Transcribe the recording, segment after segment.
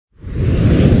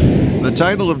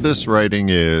title of this writing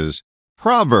is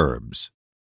Proverbs.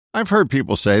 I've heard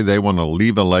people say they want to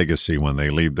leave a legacy when they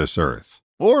leave this earth,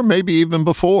 or maybe even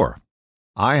before.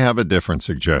 I have a different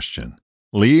suggestion.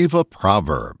 Leave a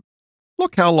proverb.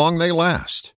 Look how long they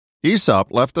last.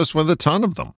 Aesop left us with a ton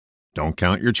of them. Don't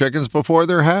count your chickens before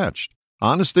they're hatched.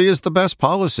 Honesty is the best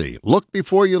policy. Look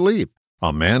before you leap.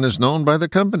 A man is known by the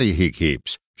company he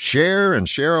keeps. Share and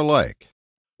share alike.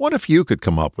 What if you could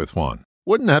come up with one?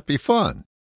 Wouldn't that be fun?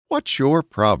 What's your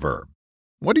proverb?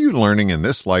 What are you learning in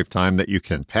this lifetime that you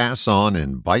can pass on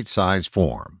in bite-sized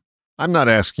form? I'm not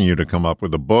asking you to come up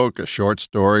with a book, a short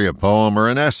story, a poem, or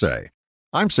an essay.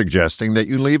 I'm suggesting that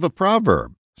you leave a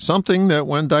proverb, something that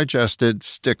when digested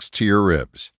sticks to your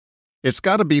ribs. It's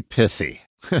got to be pithy.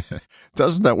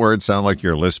 Doesn't that word sound like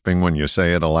you're lisping when you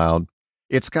say it aloud?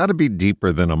 It's got to be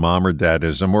deeper than a mom or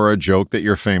dadism or a joke that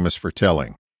you're famous for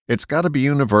telling. It's got to be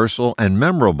universal and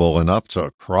memorable enough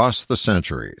to cross the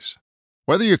centuries.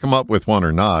 Whether you come up with one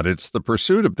or not, it's the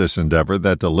pursuit of this endeavor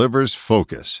that delivers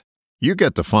focus. You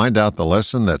get to find out the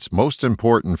lesson that's most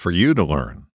important for you to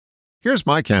learn. Here's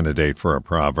my candidate for a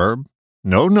proverb.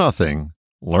 Know nothing,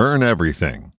 learn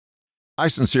everything. I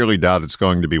sincerely doubt it's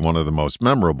going to be one of the most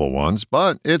memorable ones,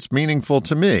 but it's meaningful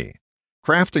to me.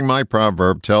 Crafting my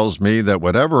proverb tells me that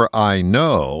whatever I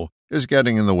know is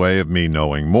getting in the way of me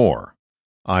knowing more.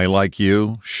 I, like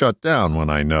you, shut down when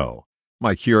I know.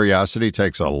 My curiosity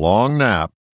takes a long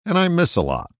nap, and I miss a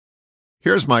lot.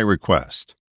 Here's my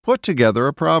request. Put together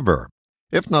a proverb.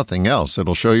 If nothing else,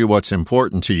 it'll show you what's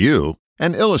important to you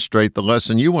and illustrate the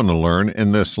lesson you want to learn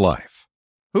in this life.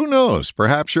 Who knows,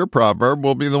 perhaps your proverb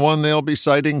will be the one they'll be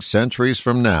citing centuries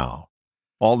from now.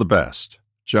 All the best,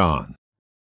 John.